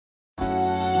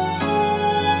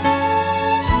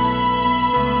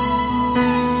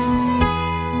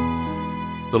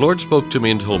The Lord spoke to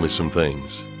me and told me some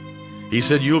things. He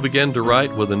said, you'll begin to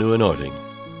write with a new anointing.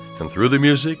 And through the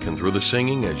music and through the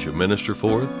singing as you minister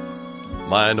forth,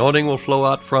 my anointing will flow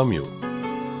out from you.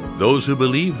 Those who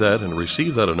believe that and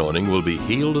receive that anointing will be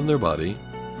healed in their body.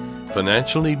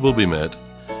 Financial need will be met.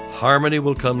 Harmony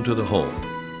will come to the home.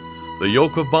 The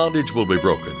yoke of bondage will be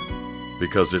broken,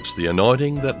 because it's the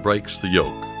anointing that breaks the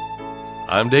yoke.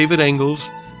 I'm David Engels,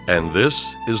 and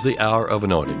this is the Hour of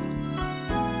Anointing.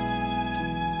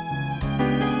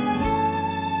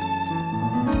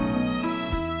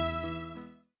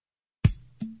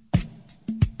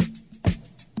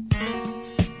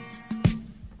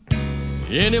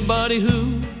 Anybody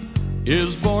who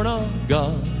is born of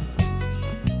God,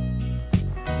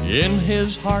 in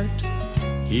his heart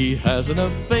he has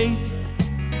enough faith.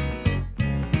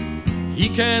 He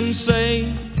can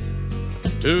say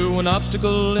to an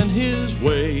obstacle in his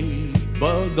way,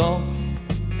 bug off,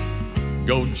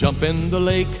 go jump in the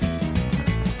lake.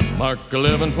 Mark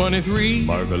 11:23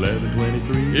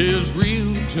 is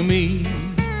real to me.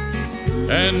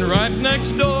 And right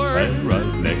next door is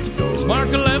Mark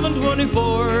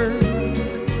 11:24.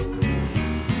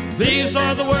 These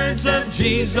are the words of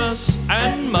Jesus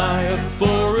and my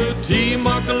authority.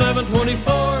 Mark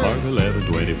 11:24.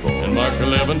 And Mark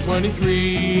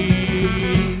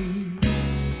 11:23.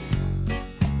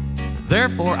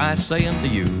 Therefore I say unto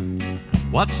you,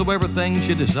 whatsoever things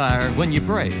you desire when you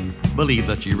pray, believe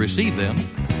that you receive them,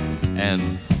 and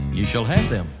you shall have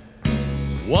them.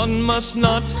 One must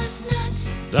not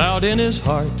doubt in his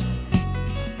heart.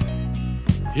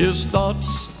 His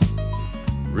thoughts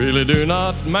really do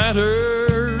not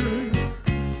matter,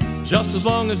 just as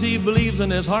long as he believes in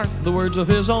his heart the words of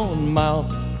his own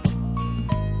mouth.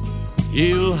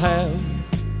 He'll have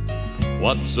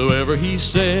whatsoever he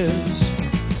says.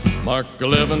 Mark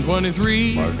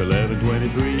 11:23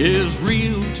 is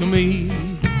real to me.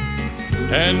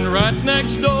 And right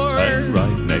next door is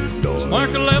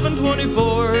Mark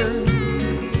 11:24.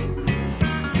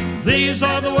 These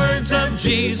are the words of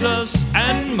Jesus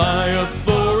and my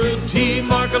authority.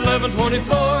 Mark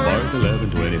 11:24.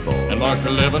 And Mark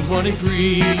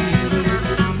 11:23.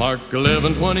 Mark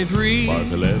 11:23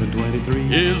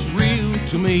 is real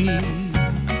to me.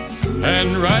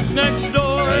 And right next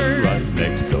door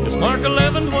is Mark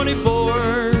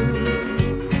 11:24.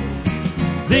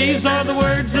 These are the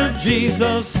words of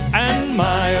Jesus and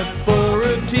my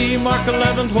authority. Mark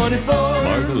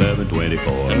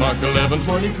 11:24. And Mark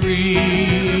 11:23.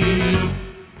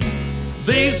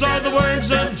 These are the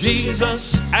words of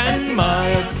Jesus and my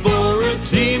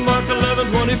authority. Mark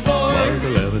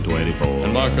 11:24.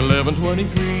 And Mark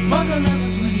 11:23.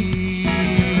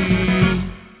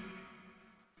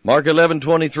 Mark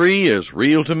 11:23 is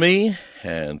real to me.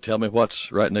 And tell me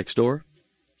what's right next door?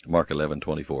 Mark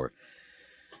 11:24.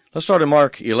 Let's start in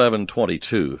Mark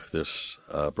 11:22, this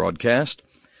broadcast.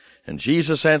 And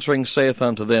Jesus answering saith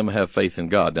unto them, have faith in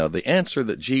God. Now, the answer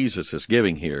that Jesus is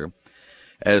giving here,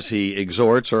 as he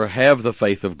exhorts, or have the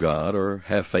faith of God, or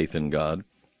have faith in God,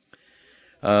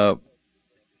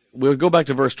 we'll go back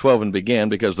to verse 12 and begin,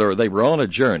 because they were on a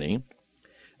journey,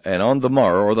 and on the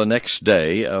morrow, or the next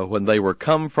day, when they were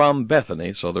come from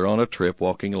Bethany, so they're on a trip,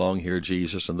 walking along here,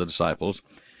 Jesus and the disciples,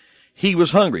 he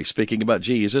was hungry, speaking about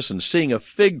Jesus, and seeing a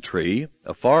fig tree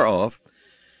afar off,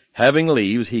 having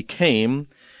leaves, he came,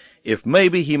 if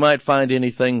maybe he might find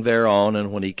anything thereon,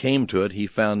 and when he came to it, he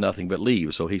found nothing but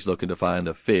leaves. So he's looking to find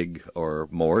a fig or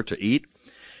more to eat.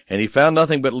 And he found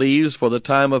nothing but leaves, for the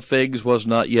time of figs was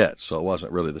not yet, so it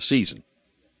wasn't really the season.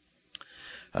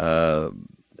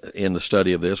 In the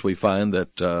study of this, we find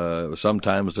that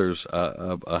sometimes there's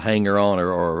a hanger-on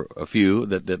or a few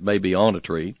that may be on a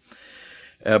tree.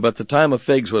 But the time of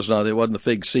figs was not, it wasn't the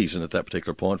fig season at that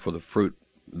particular point for the fruit,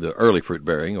 the early fruit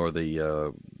bearing, or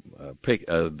the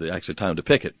actual time to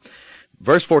pick it.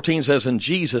 Verse 14 says, and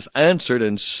Jesus answered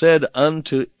and said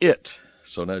unto it.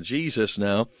 So now Jesus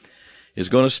is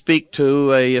going to speak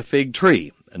to a fig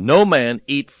tree. No man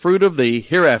eat fruit of thee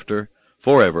hereafter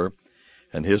forever.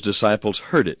 And his disciples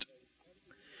heard it.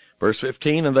 Verse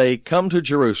 15, and they come to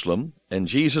Jerusalem, and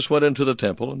Jesus went into the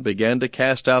temple, and began to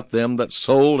cast out them that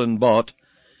sold and bought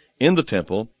in the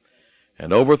temple,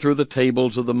 and overthrew the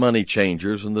tables of the money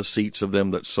changers, and the seats of them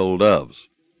that sold doves.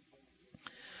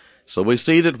 So we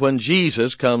see that when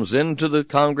Jesus comes into the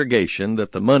congregation,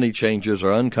 that the money changers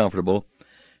are uncomfortable,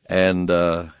 and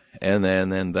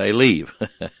then they leave.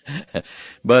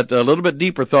 But a little bit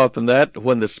deeper thought than that,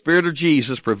 when the Spirit of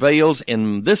Jesus prevails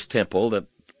in this temple that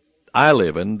I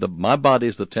live in, my body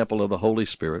is the temple of the Holy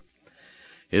Spirit.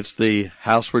 It's the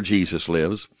house where Jesus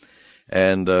lives.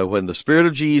 And when the Spirit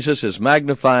of Jesus is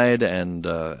magnified and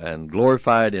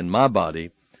glorified in my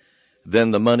body,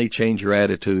 then the money changer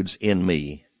attitudes in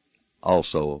me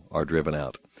also are driven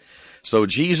out. So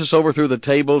Jesus overthrew the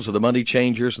tables of the money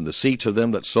changers and the seats of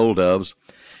them that sold doves,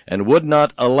 and would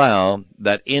not allow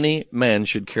that any man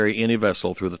should carry any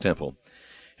vessel through the temple.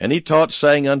 And he taught,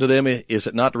 saying unto them, Is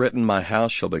it not written, My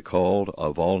house shall be called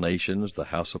of all nations the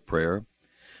house of prayer?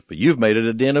 But you've made it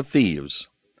a den of thieves.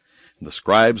 And the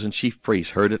scribes and chief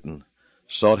priests heard it, and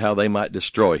sought how they might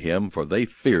destroy him, for they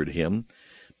feared him,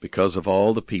 because of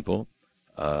all the people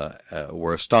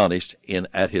were astonished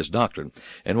at his doctrine.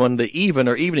 And when the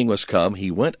evening was come, he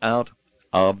went out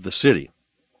of the city.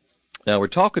 Now we're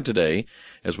talking today,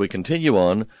 as we continue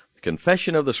on, the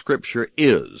confession of the Scripture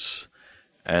is.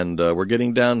 And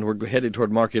we're headed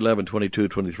toward Mark 11, 22,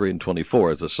 23, and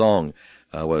 24, as the song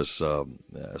was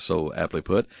so aptly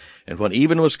put. And when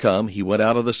even was come, he went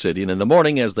out of the city, and in the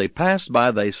morning as they passed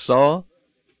by, they saw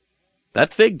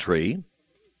that fig tree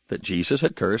that Jesus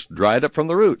had cursed dried up from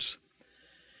the roots.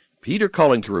 Peter,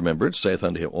 calling to remembrance, saith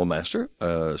unto him, O Master,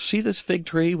 see this fig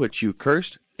tree which you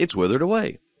cursed, it's withered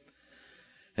away.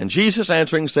 And Jesus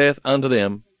answering saith unto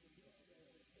them,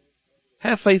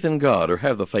 Have faith in God, or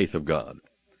have the faith of God.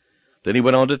 Then he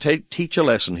went on to teach a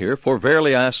lesson here, For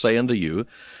verily I say unto you,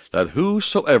 that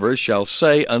whosoever shall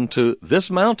say unto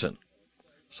this mountain,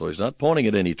 so he's not pointing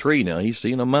at any tree now, he's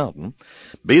seeing a mountain,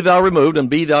 Be thou removed, and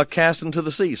be thou cast into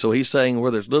the sea. So he's saying where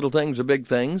there's little things or big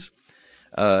things,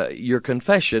 your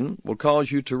confession will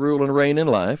cause you to rule and reign in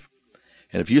life.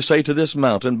 And if you say to this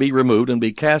mountain, Be removed, and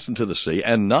be cast into the sea,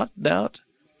 and not doubt,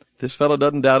 this fellow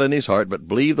doesn't doubt in his heart, but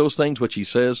believe those things which he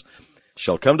says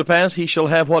shall come to pass, he shall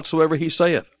have whatsoever he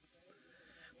saith.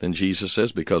 Then Jesus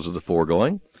says, because of the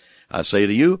foregoing, I say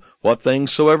to you, what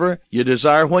things soever you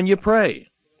desire when you pray,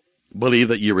 believe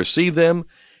that ye receive them,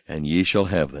 and ye shall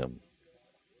have them.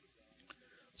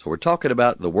 So we're talking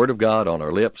about the Word of God on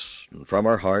our lips and from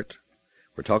our heart.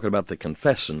 We're talking about the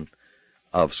confession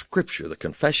of Scripture, the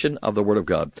confession of the Word of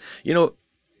God. You know,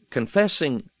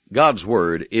 confessing God's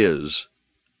Word is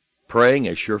praying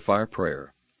a surefire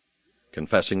prayer.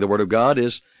 Confessing the Word of God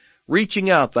is reaching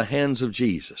out the hands of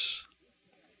Jesus.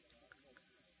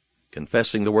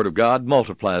 Confessing the Word of God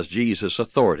multiplies Jesus'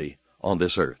 authority on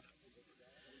this earth.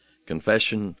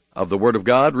 Confession of the Word of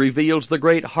God reveals the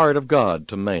great heart of God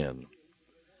to man.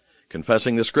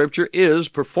 Confessing the Scripture is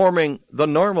performing the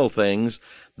normal things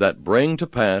that bring to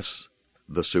pass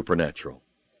the supernatural.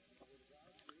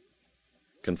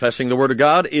 Confessing the Word of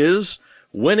God is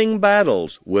winning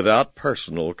battles without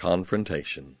personal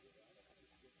confrontation.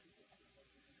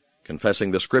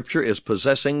 Confessing the Scripture is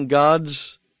possessing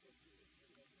God's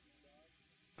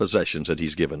possessions that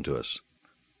He's given to us,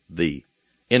 the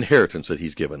inheritance that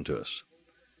He's given to us.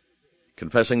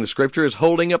 Confessing the Scripture is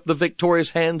holding up the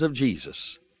victorious hands of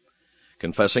Jesus.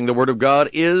 Confessing the Word of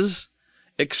God is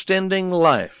extending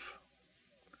life.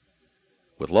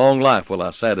 With long life will I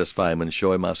satisfy him and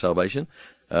show him my salvation.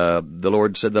 The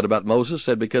Lord said that about Moses,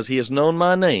 said, because he has known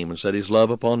my name and set his love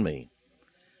upon me.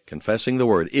 Confessing the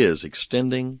Word is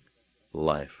extending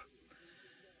life.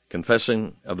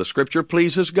 Confessing of the Scripture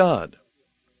pleases God.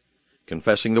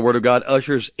 Confessing the Word of God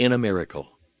ushers in a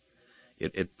miracle.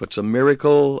 It puts a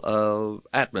miracle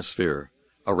atmosphere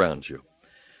around you.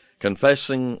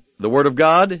 Confessing the Word of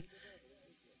God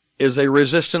is a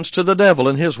resistance to the devil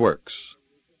and his works.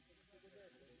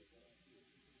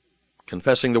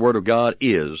 Confessing the Word of God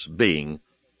is being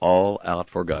all out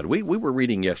for God. We were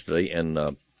reading yesterday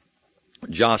in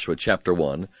Joshua chapter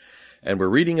 1, and we're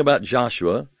reading about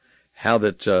Joshua, how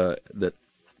that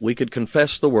we could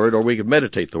confess the Word, or we could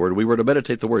meditate the Word. We were to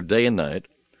meditate the Word day and night.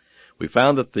 We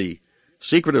found that the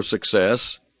secret of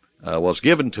success was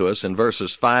given to us in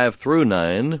verses 5 through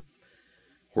 9,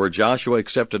 where Joshua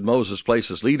accepted Moses' place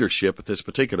as leadership at this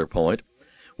particular point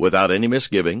without any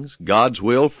misgivings. God's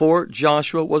will for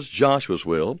Joshua was Joshua's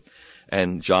will,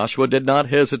 and Joshua did not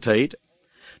hesitate.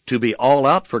 To be all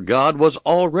out for God was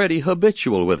already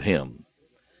habitual with him.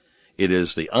 It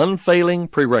is the unfailing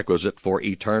prerequisite for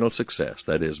eternal success,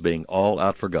 that is, being all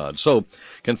out for God. So,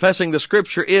 confessing the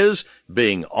Scripture is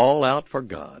being all out for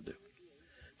God.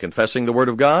 Confessing the Word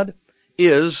of God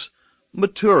is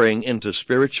maturing into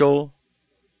spiritual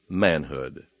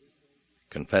manhood.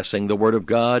 Confessing the Word of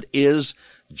God is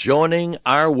joining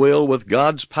our will with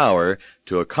God's power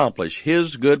to accomplish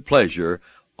His good pleasure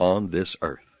on this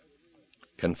earth.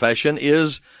 Confession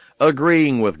is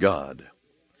agreeing with God.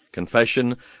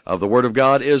 Confession of the Word of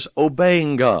God is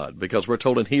obeying God, because we're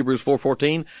told in Hebrews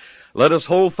 4:14, let us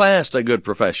hold fast a good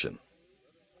profession.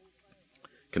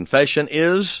 Confession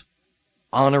is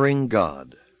honoring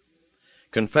God.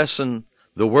 Confessing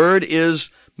the Word is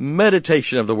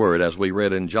meditation of the Word, as we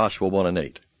read in Joshua 1 and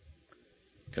 8.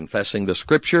 Confessing the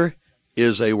Scripture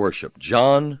is a worship.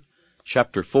 John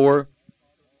chapter 4,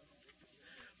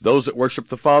 those that worship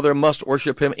the Father must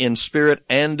worship him in spirit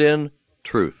and in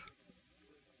truth,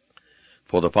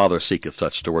 for the Father seeketh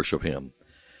such to worship him.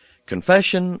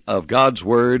 Confession of God's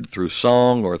word through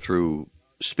song or through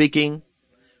speaking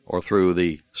or through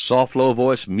the soft, low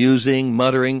voice, musing,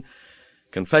 muttering,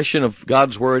 confession of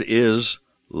God's word is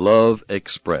love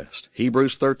expressed.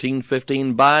 Hebrews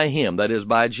 13:15, by him, that is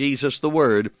by Jesus the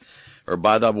Word, or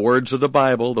by the words of the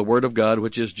Bible, the Word of God,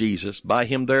 which is Jesus. By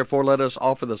him, therefore, let us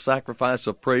offer the sacrifice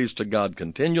of praise to God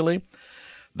continually.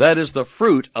 That is the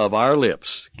fruit of our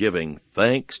lips, giving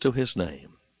thanks to his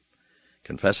name.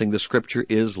 Confessing the Scripture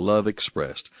is love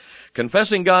expressed.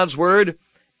 Confessing God's Word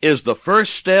is the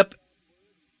first step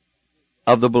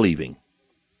of the believing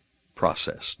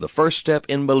process. The first step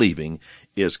in believing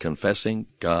is confessing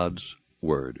God's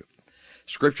Word.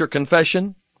 Scripture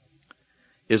confession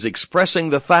is expressing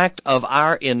the fact of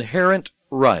our inherent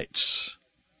rights,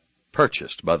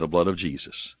 purchased by the blood of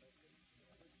Jesus.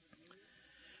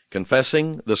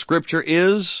 Confessing the Scripture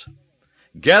is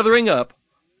gathering up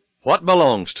what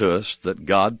belongs to us that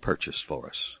God purchased for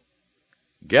us.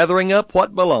 Gathering up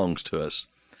what belongs to us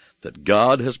that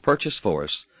God has purchased for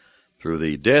us through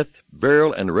the death,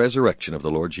 burial, and resurrection of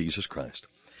the Lord Jesus Christ.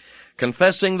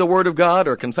 Confessing the Word of God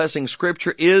or confessing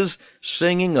Scripture is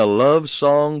singing a love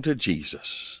song to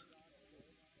Jesus.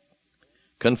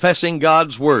 Confessing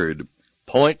God's Word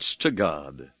points to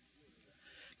God.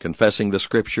 Confessing the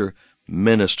Scripture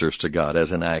ministers to God,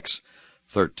 as in Acts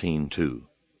 13:2.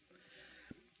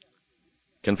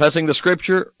 Confessing the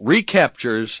Scripture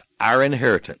recaptures our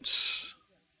inheritance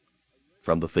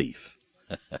from the thief.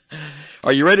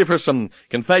 Are you ready for some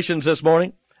confessions this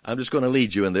morning? I'm just going to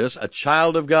lead you in this. A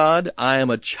child of God. I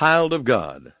am a child of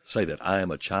God. Say that. I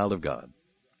am a child of God.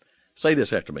 Say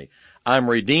this after me. I'm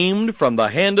redeemed from the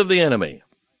hand of the enemy.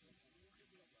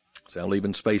 So I'm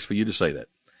leaving space for you to say that.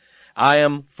 I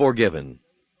am forgiven.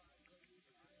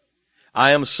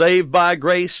 I am saved by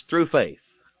grace through faith.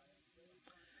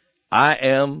 I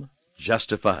am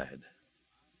justified.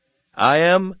 I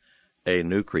am a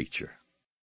new creature.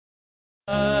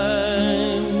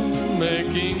 I'm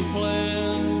making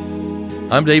plans.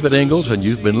 I'm David Ingalls, and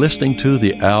you've been listening to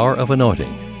The Hour of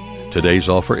Anointing. Today's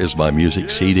offer is my music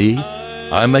CD,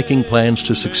 I'm Making Plans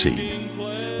to Succeed.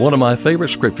 One of my favorite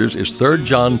scriptures is 3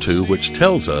 John 2, which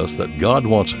tells us that God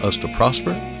wants us to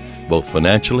prosper, both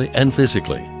financially and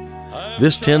physically.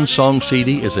 This 10-song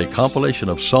CD is a compilation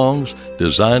of songs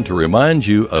designed to remind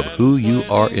you of who you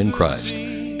are in Christ,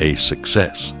 a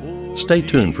success. Stay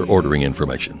tuned for ordering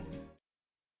information.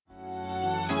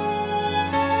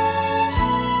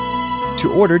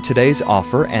 To order today's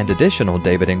offer and additional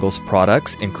David Ingalls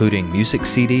products, including music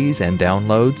CDs and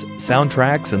downloads,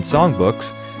 soundtracks, and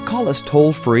songbooks, call us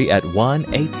toll-free at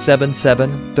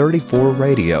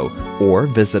 1-877-34-RADIO or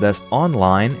visit us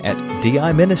online at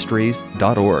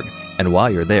diministries.org. And while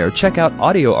you're there, check out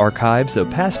audio archives of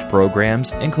past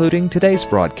programs, including today's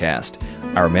broadcast.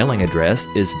 Our mailing address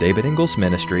is David Ingalls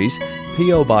Ministries,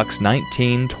 P.O. Box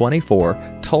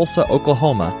 1924, Tulsa,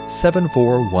 Oklahoma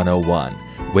 74101.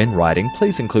 When writing,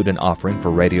 please include an offering for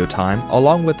radio time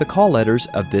along with the call letters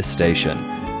of this station.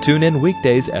 Tune in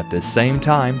weekdays at this same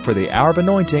time for the Hour of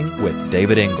Anointing with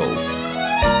David Ingalls.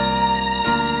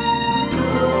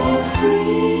 Go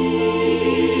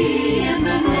free in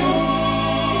the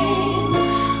name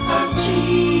of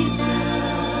Jesus.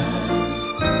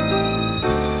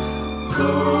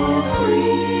 Go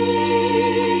free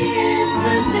in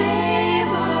the name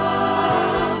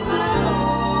of the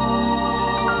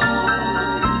Lord.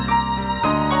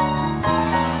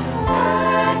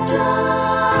 Act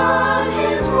on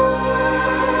His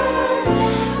word.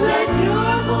 Let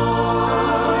your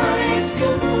voice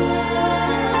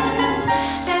confirm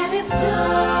that it's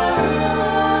done.